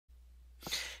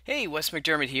Hey, Wes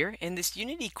McDermott here. In this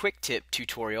Unity Quick Tip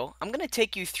tutorial, I'm going to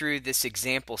take you through this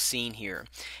example scene here.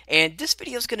 And this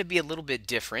video is going to be a little bit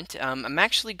different. I'm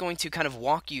actually going to kind of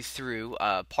walk you through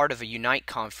part of a Unite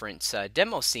conference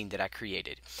demo scene that I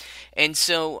created. And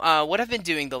so what I've been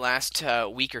doing the last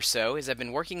week or so is I've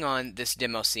been working on this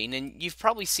demo scene, and you've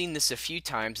probably seen this a few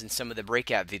times in some of the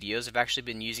breakout videos. I've actually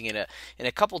been using it in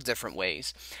a couple different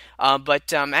ways.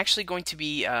 But I'm actually going to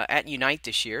be at Unite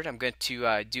this year. I'm going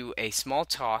to do a small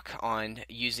talk on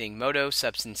using MODO,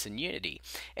 Substance, and Unity.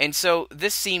 And so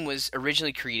this scene was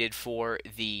originally created for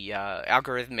the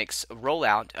algorithmics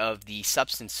rollout of the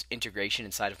Substance integration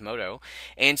inside of MODO.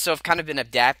 And so I've kind of been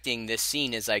adapting this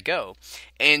scene as I go.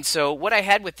 And so what I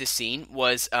had with this scene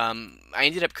was I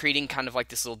ended up creating kind of like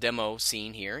this little demo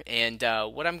scene here. And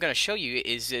what I'm going to show you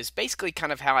is basically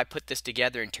kind of how I put this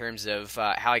together in terms of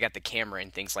how I got the camera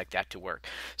and things like that to work.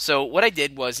 So what I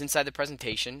did was inside the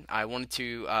presentation, I wanted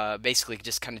to basically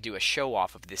just kind of do a show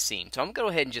off of this scene. So I'm going to go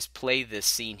ahead and just play this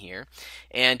scene here.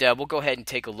 And we'll go ahead and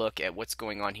take a look at what's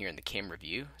going on here in the camera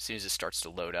view as soon as it starts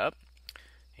to load up.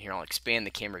 Here, I'll expand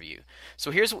the camera view. So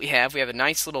here's what we have. We have a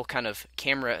nice little kind of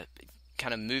camera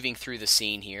kind of moving through the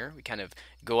scene here. We kind of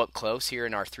go up close here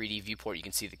in our 3D viewport. You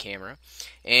can see the camera,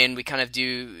 and we kind of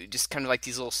do just kind of like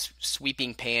these little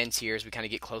sweeping pans here as we kind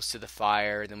of get close to the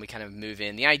fire. Then we kind of move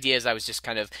in. The idea is I was just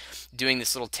kind of doing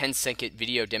this little 10-second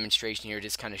video demonstration here,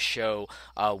 just kind of show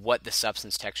what the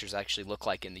substance textures actually look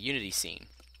like in the Unity scene.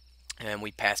 And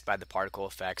we pass by the particle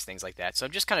effects, things like that. So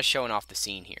I'm just kind of showing off the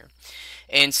scene here.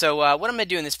 And so what I'm going to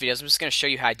do in this video is I'm just going to show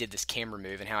you how I did this camera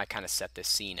move and how I kind of set this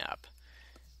scene up.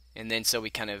 And then so we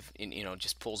kind of,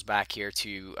 just pulls back here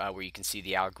to where you can see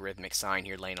the algorithmic sign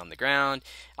here laying on the ground.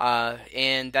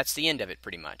 And that's the end of it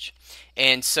pretty much.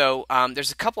 And so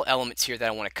there's a couple elements here that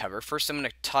I want to cover. First, I'm going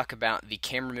to talk about the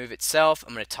camera move itself.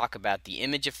 I'm going to talk about the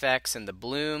image effects and the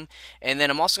bloom. And then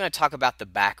I'm also going to talk about the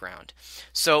background.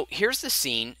 So here's the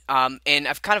scene. And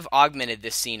I've kind of augmented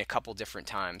this scene a couple different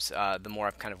times the more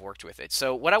I've kind of worked with it.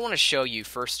 So what I want to show you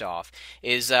first off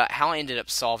is how I ended up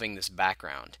solving this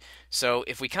background. So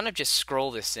if we kind of just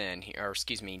scroll this in here, or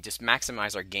excuse me, just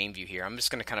maximize our game view here. I'm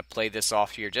just going to kind of play this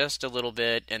off here just a little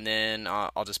bit, and then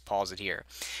I'll just pause it here.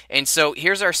 And so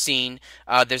here's our scene.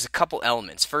 There's a couple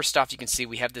elements. First off, you can see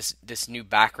we have this new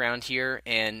background here,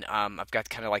 and I've got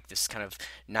kind of like this kind of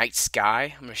night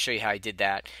sky. I'm going to show you how I did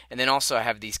that. And then also I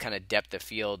have these kind of depth of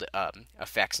field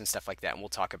effects and stuff like that, and we'll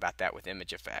talk about that with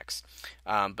image effects.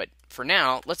 But for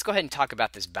now, let's go ahead and talk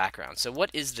about this background. So what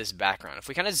is this background? If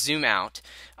we kind of zoom out,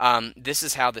 this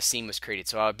is how the scene was created.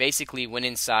 So I basically went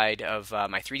inside of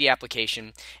my 3D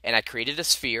application and I created a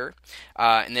sphere.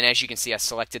 And then as you can see, I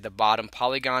selected the bottom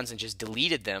polygons and just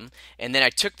deleted them. And then I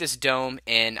took this dome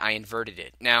and I inverted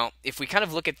it. Now, if we kind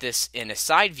of look at this in a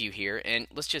side view here, and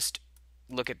let's just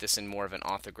look at this in more of an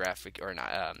orthographic or an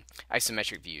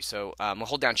isometric view. So I'm going to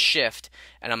hold down Shift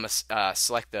and I'm going to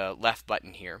select the left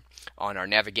button here on our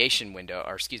navigation window,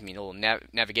 or excuse me, a little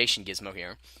navigation gizmo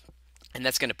here. And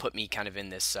that's going to put me kind of in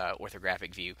this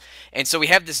orthographic view. And so we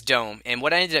have this dome. And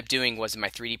what I ended up doing was in my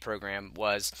 3D program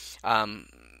was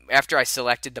after I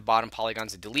selected the bottom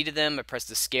polygons and deleted them, I pressed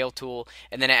the scale tool,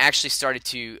 and then I actually started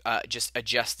to just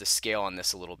adjust the scale on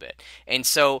this a little bit. And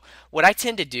so what I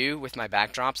tend to do with my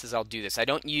backdrops is I'll do this. I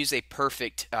don't use a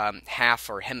perfect half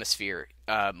or hemisphere.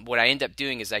 What I end up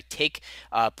doing is I take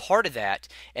part of that,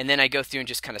 and then I go through and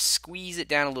just kind of squeeze it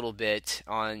down a little bit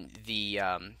on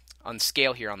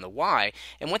scale here on the Y,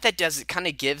 and what that does, it kind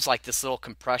of gives like this little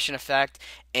compression effect,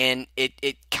 and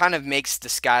it kind of makes the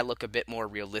sky look a bit more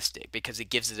realistic because it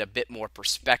gives it a bit more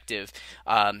perspective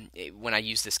when I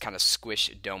use this kind of squish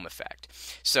dome effect.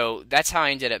 So that's how I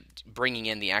ended up bringing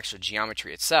in the actual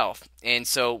geometry itself. And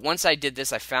so once I did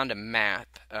this, I found a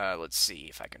map. Let's see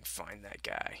if I can find that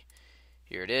guy.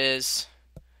 Here it is.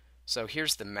 So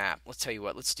here's the map. Let's tell you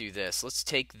what, let's do this. Let's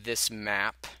take this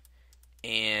map.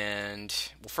 And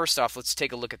well, first off, let's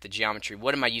take a look at the geometry.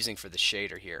 What am I using for the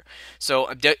shader here? So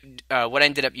what I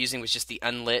ended up using was just the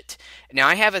unlit. Now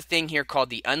I have a thing here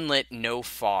called the unlit no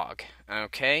fog.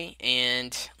 Okay,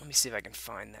 and let me see if I can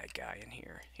find that guy in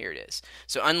here. Here it is.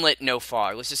 So unlit no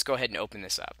fog. Let's just go ahead and open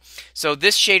this up. So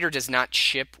this shader does not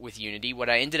ship with Unity. What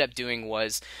I ended up doing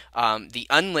was the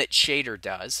unlit shader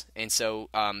does, and so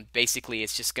basically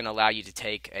it's just going to allow you to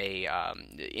take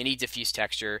any diffuse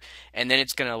texture, and then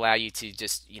it's going to allow you to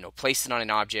just place it on an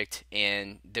object,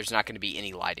 and there's not going to be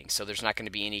any lighting. So there's not going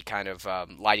to be any kind of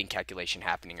lighting calculation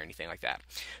happening or anything like that.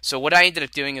 So what I ended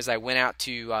up doing is I went out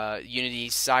to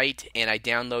Unity's site and I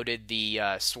downloaded the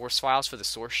source files for the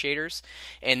source shaders,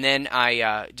 and then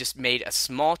I just made a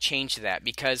small change to that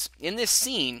because in this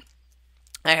scene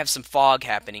I have some fog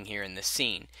happening here in this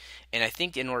scene. And I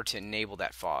think in order to enable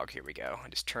that fog, here we go, I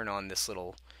just turn on this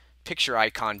little picture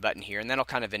icon button here, and that'll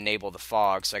kind of enable the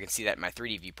fog so I can see that in my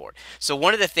 3D viewport. So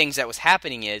one of the things that was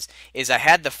happening is I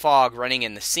had the fog running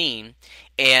in the scene,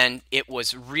 and it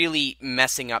was really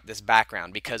messing up this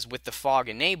background because with the fog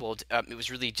enabled, it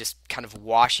was really just kind of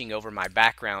washing over my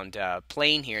background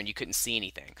plane here, and you couldn't see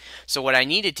anything. So what I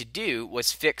needed to do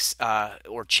was fix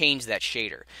or change that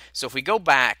shader. So if we go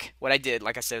back, what I did,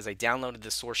 like I said, is I downloaded the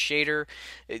source shader,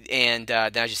 and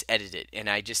then I just edited it, and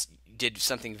I just did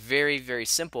something very, very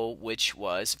simple, which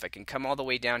was, if I can come all the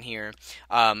way down here,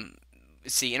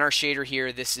 see in our shader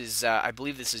here, this is, I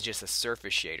believe this is just a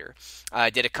surface shader. I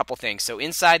did a couple things. So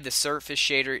inside the surface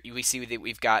shader, we see that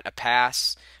we've got a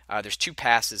pass. There's two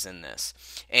passes in this.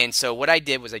 And so what I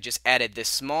did was I just added this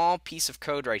small piece of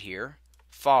code right here,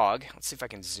 fog. Let's see if I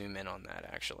can zoom in on that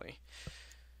actually.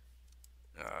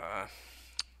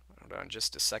 Hold on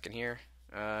just a second here.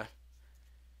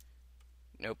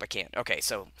 Nope, I can't. Okay,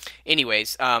 so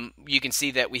anyways, you can see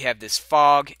that we have this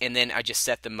fog, and then I just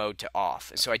set the mode to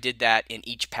off. And so I did that in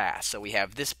each pass. So we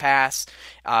have this pass,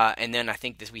 and then I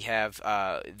think that we have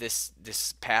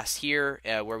this pass here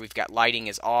where we've got lighting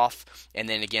is off, and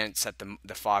then again set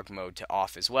the fog mode to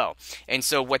off as well. And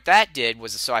so what that did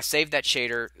was, so I saved that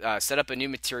shader, set up a new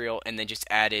material, and then just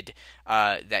added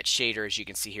that shader, as you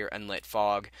can see here, unlit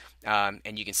fog,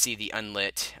 and you can see the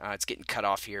unlit. It's getting cut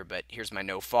off here, but here's my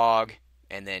no fog.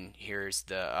 And then here's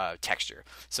the texture.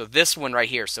 So this one right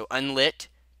here, so unlit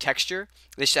texture,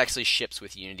 this actually ships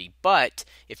with Unity. But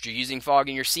if you're using fog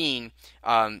in your scene,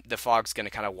 the fog's going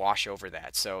to kind of wash over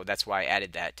that. So that's why I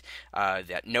added that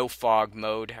no fog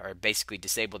mode, or basically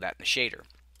disabled that in the shader.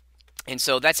 And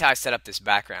so that's how I set up this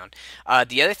background.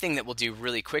 The other thing that we'll do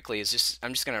really quickly is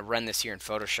I'm just going to run this here in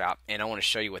Photoshop, and I want to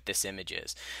show you what this image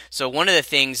is. So one of the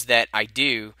things that I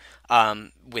do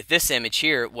with this image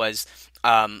here was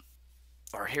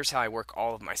or here's how I work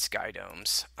all of my sky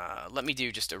domes. Let me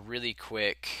do just a really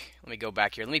quick, let me go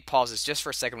back here. Let me pause this just for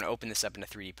a second. I'm going to open this up in a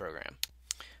 3D program.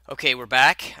 Okay, we're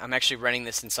back. I'm actually running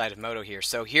this inside of MODO here.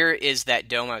 So here is that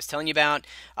dome I was telling you about.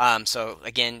 So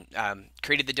again,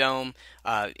 created the dome,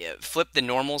 flipped the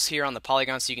normals here on the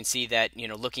polygon so you can see that,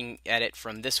 looking at it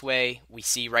from this way, we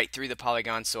see right through the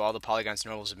polygon, so all the polygons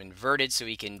normals have been inverted so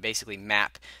we can basically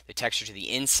map the texture to the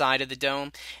inside of the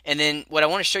dome. And then what I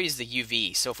want to show you is the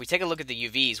UV. So if we take a look at the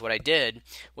UVs, what I did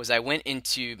was I went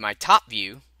into my top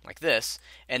view, like this,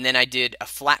 and then I did a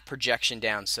flat projection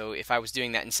down. So if I was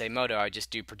doing that in, say, MODO, I would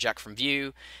just do project from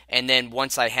view, and then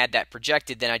once I had that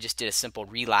projected, then I just did a simple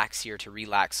relax here to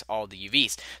relax all the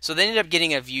UVs. So they ended up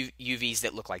getting a view UVs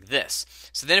that look like this.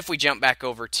 So then if we jump back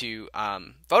over to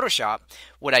Photoshop,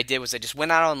 what I did was I just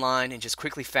went out online and just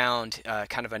quickly found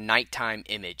kind of a nighttime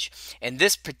image. And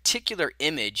this particular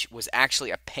image was actually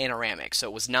a panoramic, so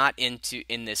it was not in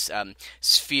this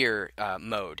sphere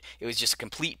mode. It was just a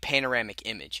complete panoramic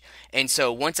image. And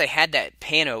so once I had that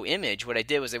pano image, what I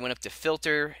did was I went up to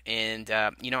filter, and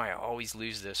I always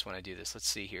lose this when I do this. Let's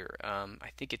see here.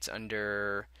 I think it's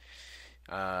under,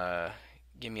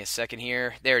 give me a second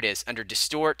here. There it is, under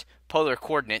distort, polar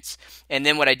coordinates. And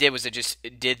then what I did was I just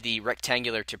did the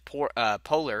rectangular to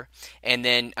polar, and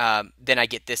then I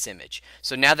get this image.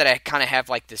 So now that I kind of have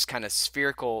like this kind of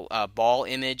spherical ball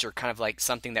image, or kind of like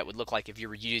something that would look like if you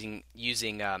were using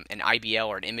an IBL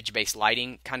or an image-based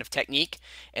lighting kind of technique,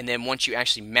 and then once you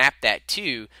actually map that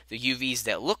to the UVs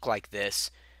that look like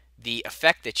this, the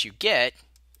effect that you get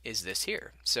is this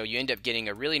here. So you end up getting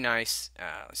a really nice,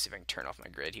 let's see if I can turn off my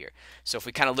grid here. So if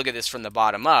we kind of look at this from the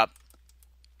bottom up,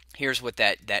 here's what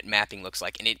that mapping looks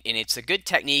like, and it's a good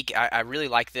technique. I really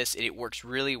like this. It works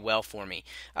really well for me.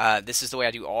 This is the way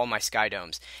I do all my sky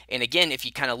domes. And again, if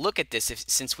you kind of look at this,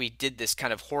 since we did this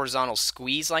kind of horizontal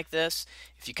squeeze like this,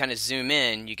 if you kind of zoom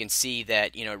in, you can see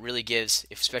that it really gives,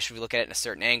 especially if we look at it in a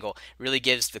certain angle, really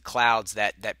gives the clouds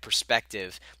that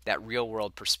perspective, that real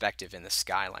world perspective in the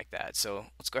sky like that. So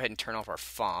let's go ahead and turn off our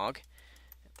fog.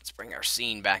 Let's bring our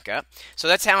scene back up. So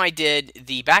that's how I did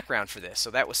the background for this. So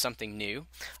that was something new.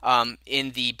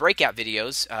 In the breakout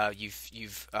videos,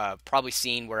 you've probably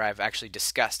seen where I've actually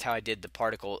discussed how I did the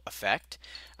particle effect.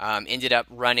 Ended up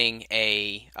running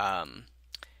a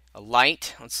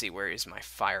light. Let's see, where is my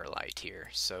firelight here?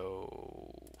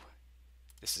 So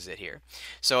this is it here.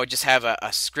 So I just have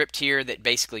a script here that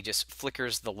basically just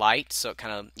flickers the light, so it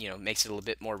kind of makes it a little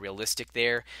bit more realistic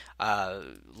there,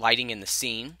 lighting in the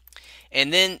scene.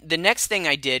 And then the next thing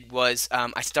I did was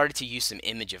I started to use some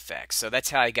image effects. So that's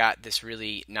how I got this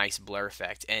really nice blur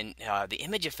effect. And the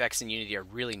image effects in Unity are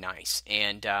really nice.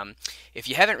 And if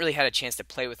you haven't really had a chance to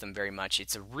play with them very much,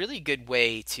 it's a really good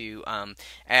way to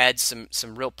add some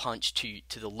real punch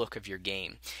to the look of your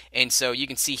game. And so you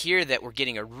can see here that we're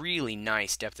getting a really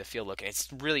nice depth of field look. And it's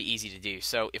really easy to do.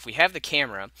 So if we have the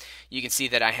camera, you can see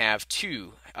that I have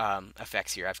two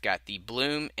effects here. I've got the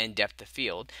bloom and depth of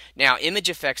field. Now, image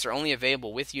effects are only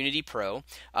available with Unity Pro,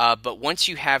 but once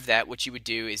you have that, what you would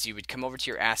do is you would come over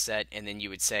to your asset and then you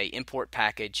would say import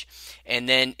package. And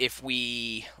then if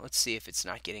we, let's see if it's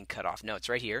not getting cut off. No, it's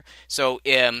right here. So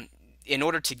in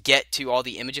order to get to all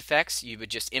the image effects, you would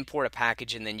just import a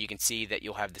package, and then you can see that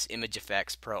you'll have this image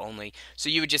effects pro only. So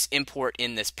you would just import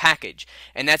in this package,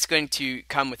 and that's going to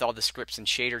come with all the scripts and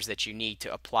shaders that you need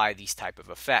to apply these type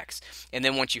of effects. And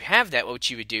then once you have that, what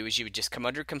you would do is you would just come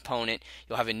under component,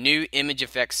 you'll have a new image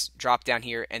effects drop down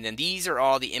here, and then these are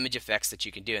all the image effects that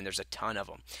you can do, and there's a ton of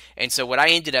them. And so what I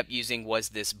ended up using was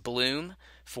this bloom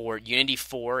for Unity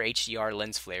 4 HDR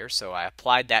lens flare, so I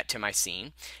applied that to my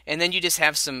scene. And then you just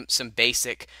have some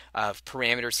basic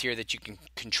parameters here that you can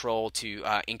control to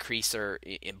increase or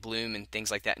bloom and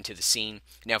things like that into the scene.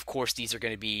 Now, of course, these are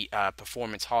going to be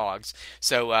performance hogs,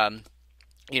 so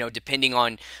you know, depending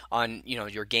on you know,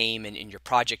 your game and your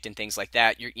project and things like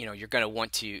that, you're going to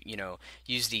want to, you know,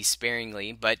 use these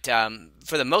sparingly. But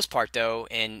for the most part, though,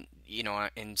 and you know,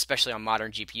 and especially on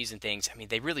modern GPUs and things, I mean,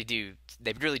 they really do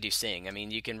sing. I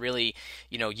mean, you can really,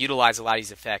 you know, utilize a lot of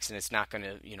these effects, and it's not going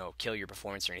to, you know, kill your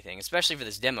performance or anything. Especially for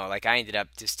this demo, like I ended up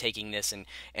just taking this and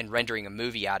rendering a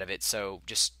movie out of it. So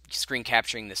just screen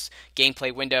capturing this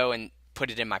gameplay window and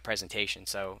put it in my presentation.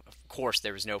 So of course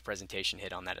there was no presentation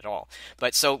hit on that at all.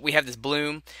 But so we have this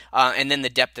bloom and then the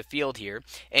depth of field here.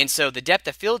 And so the depth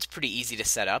of field is pretty easy to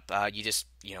set up. You just,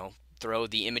 you know, throw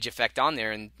the image effect on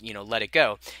there and, you know, let it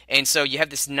go. And so you have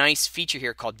this nice feature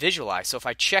here called visualize. So if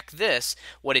I check this,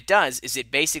 what it does is it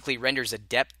basically renders a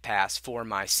depth pass for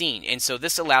my scene. And so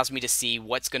this allows me to see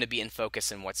what's going to be in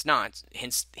focus and what's not,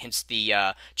 hence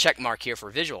the check mark here for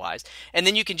visualize. And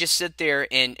then you can just sit there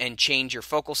and change your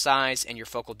focal size and your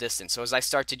focal distance. So as I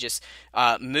start to just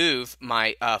move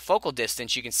my focal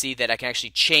distance, you can see that I can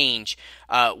actually change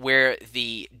where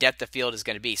the depth of field is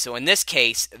going to be. So in this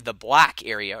case, the black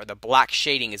area, or the black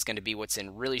shading, is going to be what's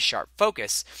in really sharp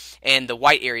focus, and the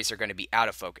white areas are going to be out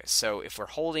of focus. So if we're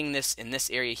holding this in this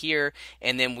area here,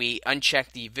 and then we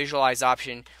uncheck the visualize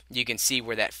option, you can see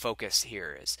where that focus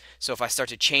here is. So if I start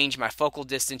to change my focal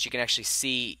distance, you can actually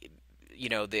see, you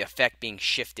know, the effect being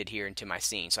shifted here into my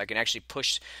scene. So I can actually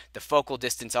push the focal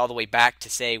distance all the way back to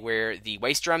say where the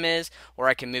waist drum is, or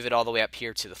I can move it all the way up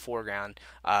here to the foreground,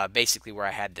 basically where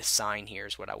I had the sign here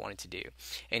is what I wanted to do.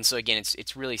 And so again,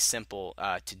 it's really simple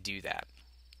to do that.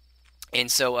 And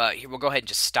so here we'll go ahead and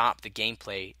just stop the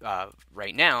gameplay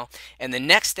right now. And the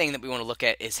next thing that we want to look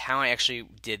at is how I actually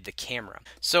did the camera.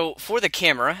 So for the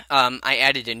camera, I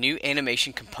added a new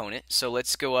animation component. So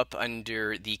let's go up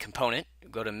under the component,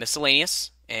 go to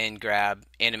miscellaneous, and grab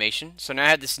animation. So now I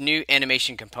have this new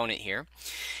animation component here.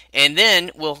 And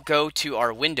then we'll go to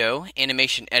our window,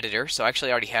 animation editor. So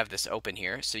actually I already have this open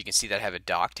here. So you can see that I have a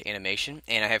docked animation.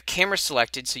 And I have camera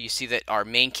selected. So you see that our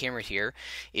main camera here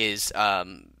is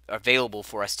available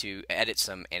for us to edit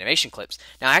some animation clips.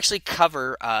 Now I actually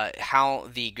cover how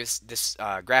this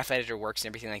graph editor works and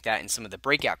everything like that in some of the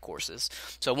breakout courses.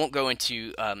 So I won't go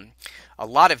into a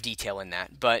lot of detail in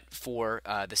that, but for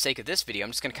the sake of this video,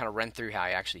 I'm just going to kind of run through how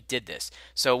I actually did this.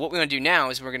 So what we're going to do now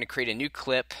is we're going to create a new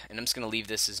clip, and I'm just going to leave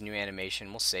this as new animation.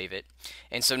 We'll save it.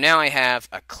 And so now I have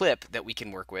a clip that we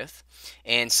can work with.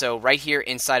 And so right here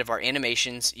inside of our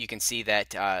animations, you can see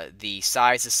that the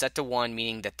size is set to 1,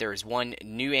 meaning that there is one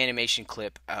new animation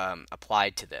clip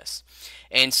applied to this.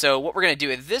 And so what we're going to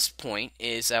do at this point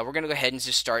is we're going to go ahead and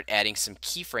just start adding some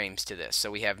keyframes to this.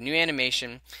 So we have new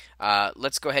animation.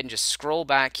 Let's go ahead and just scroll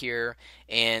back here,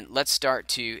 and let's start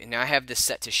to, and now I have this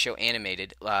set to show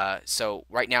animated. So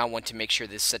right now I want to make sure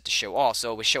this is set to show all.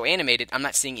 So with show animated, I'm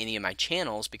not seeing any of my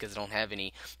channels because I don't have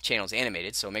any channels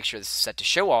animated. So make sure this is set to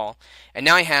show all. And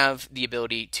now I have the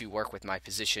ability to work with my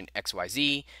position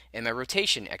XYZ and my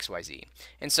rotation XYZ.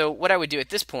 And so what I would do at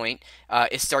this point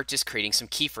is start just creating some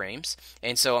keyframes.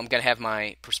 And so I'm going to have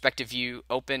my perspective view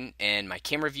open and my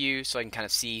camera view so I can kind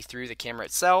of see through the camera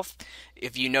itself.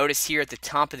 If you notice here at the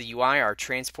top of the UI, our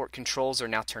transport controls are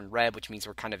now turned red, which means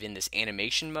we're kind of in this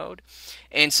animation mode.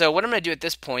 And so what I'm going to do at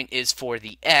this point is for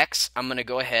the X, I'm going to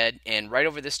go ahead and right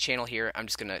over this channel here, I'm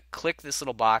just going to click this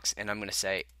little box and I'm going to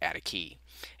say add a key.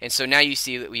 And so now you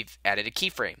see that we've added a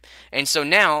keyframe. And so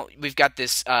now we've got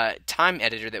this time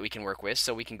editor that we can work with.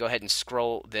 So we can go ahead and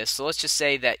scroll this. So let's just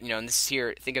say that, and this is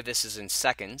here, think of this as in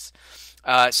seconds.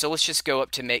 So let's just go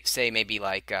up to say maybe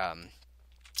like,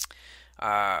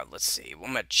 let's see,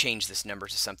 I'm going to change this number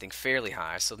to something fairly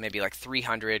high. So maybe like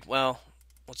 300, well,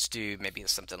 let's do maybe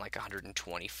something like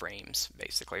 120 frames,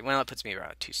 basically. Well, it puts me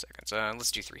around 2 seconds.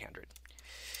 Let's do 300.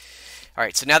 All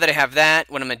right, so now that I have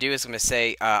that, what I'm going to do is I'm going to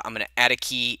say I'm going to add a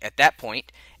key at that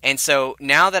point. And so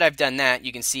now that I've done that,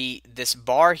 you can see this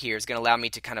bar here is going to allow me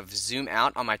to kind of zoom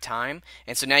out on my time.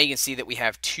 And so now you can see that we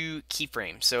have 2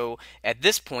 keyframes. So at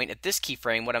this point, at this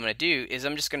keyframe, what I'm going to do is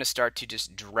I'm just going to start to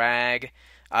just drag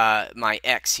my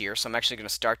X here. So I'm actually going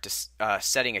to start to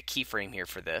setting a keyframe here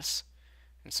for this.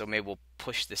 And so maybe we'll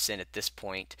push this in at this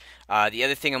point. The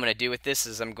other thing I'm going to do with this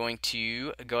is I'm going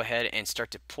to go ahead and start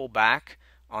to pull back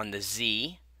on the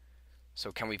Z.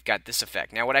 So we've got this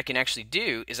effect. Now what I can actually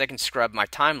do is I can scrub my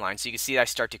timeline. So you can see I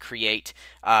start to create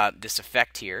this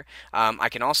effect here. I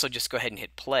can also just go ahead and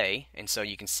hit play, and so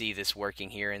you can see this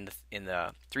working here in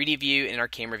the 3D view, in our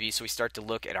camera view. So we start to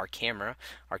look at our camera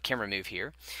move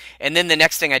here. And then the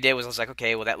next thing I did was I was like,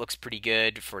 okay, well that looks pretty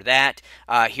good for that.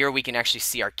 Here we can actually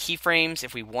see our keyframes.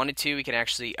 If we wanted to, we can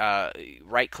actually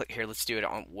right click here. Let's do it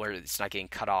on where it's not getting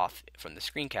cut off from the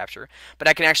screen capture. But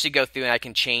I can actually go through and I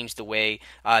can change the way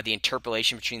the interpolation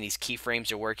between these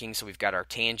keyframes are working. So we've got our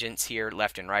tangents here,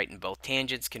 left and right, and both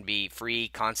tangents can be free,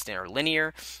 constant, or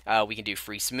linear. We can do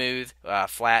free, smooth,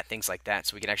 flat, things like that.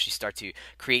 So we can actually start to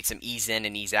create some ease in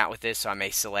and ease out with this. So I may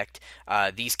select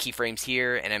these keyframes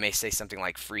here, and I may say something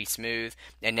like free, smooth,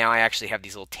 and now I actually have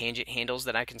these little tangent handles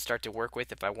that I can start to work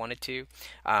with if I wanted to.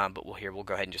 But we'll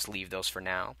go ahead and just leave those for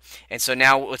now. And so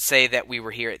now let's say that we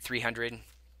were here at 300.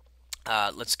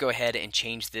 Let's go ahead and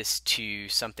change this to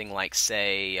something like,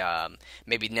 say,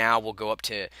 maybe now we'll go up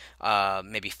to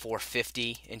maybe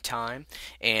 450 in time,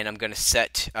 and I'm going to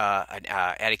set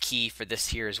add a key for this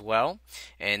here as well.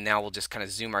 And now we'll just kind of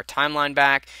zoom our timeline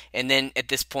back, and then at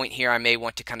this point here I may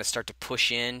want to kind of start to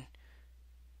push in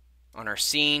on our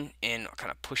scene and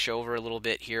kind of push over a little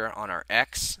bit here on our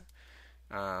X.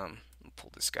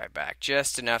 Pull this guy back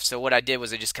just enough. So what I did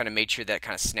was I just kind of made sure that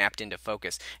kind of snapped into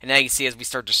focus. And now you can see as we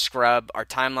start to scrub our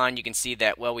timeline, you can see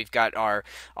that, well, we've got our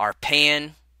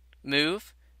pan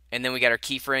move, and then we got our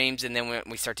keyframes, and then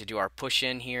we start to do our push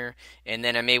in here, and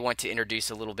then I may want to introduce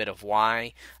a little bit of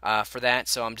Y for that.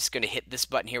 So I'm just going to hit this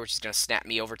button here, which is going to snap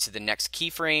me over to the next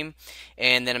keyframe,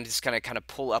 and then I'm just going to kind of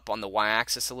pull up on the Y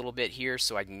axis a little bit here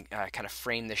so I can kind of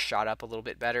frame this shot up a little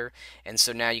bit better. And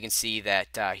so now you can see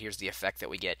that here's the effect that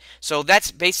we get. So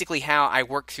that's basically how I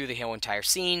worked through the whole entire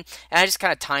scene, and I just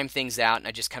kind of timed things out, and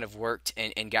I just kind of worked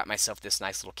and got myself this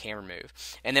nice little camera move.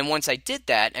 And then once I did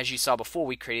that, as you saw before,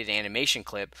 we created an animation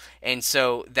clip. And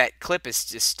so that clip has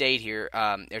just stayed here.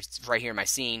 It's right here in my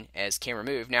scene as camera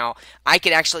move. Now I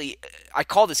could actually, I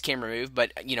call this camera move,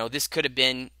 but this could have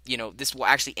been, this will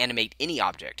actually animate any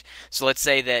object. So let's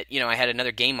say that I had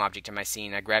another game object in my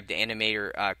scene. I grabbed the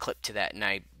animator clip to that, and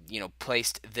I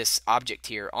placed this object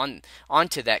here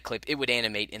onto that clip. It would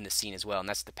animate in the scene as well, and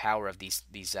that's the power of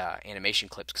these animation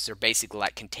clips, because they're basically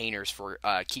like containers for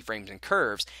keyframes and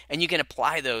curves, and you can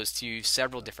apply those to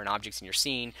several different objects in your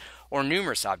scene, or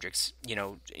numerous objects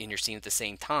in your scene at the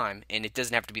same time, and it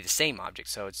doesn't have to be the same object.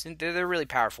 So they're really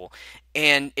powerful,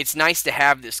 and it's nice to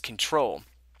have this control.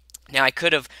 Now I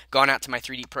could have gone out to my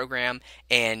 3D program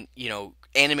and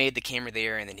animated the camera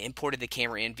there and then imported the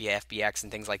camera in via FBX and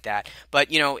things like that. But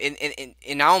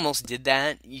and I almost did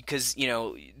that because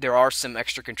there are some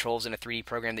extra controls in a 3D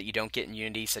program that you don't get in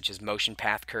Unity, such as motion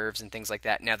path curves and things like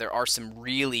that. Now there are some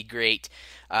really great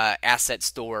asset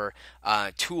store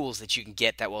tools that you can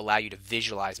get that will allow you to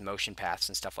visualize motion paths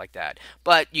and stuff like that.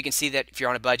 But you can see that if you're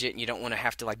on a budget and you don't want to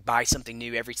have to buy something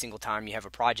new every single time you have a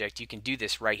project, you can do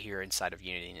this right here inside of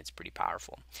Unity, and it's pretty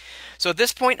powerful. So at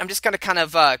this point, I'm just going to kind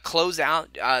of close out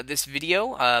this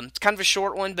video. It's kind of a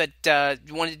short one, but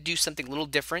wanted to do something a little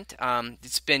different.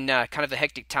 It's been kind of a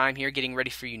hectic time here getting ready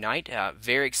for Unite.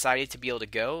 Very excited to be able to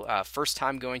go. First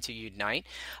time going to Unite.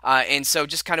 And so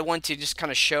just kind of wanted to just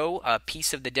kind of show a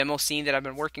piece of the demo scene that I've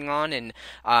been working on,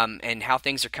 and how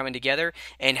things are coming together,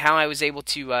 and how I was able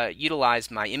to utilize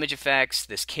my image effects,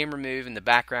 this camera move in the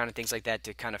background and things like that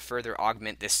to kind of further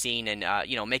augment this scene and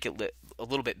make it a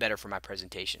little bit better for my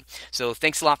presentation. So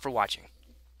thanks a lot for watching.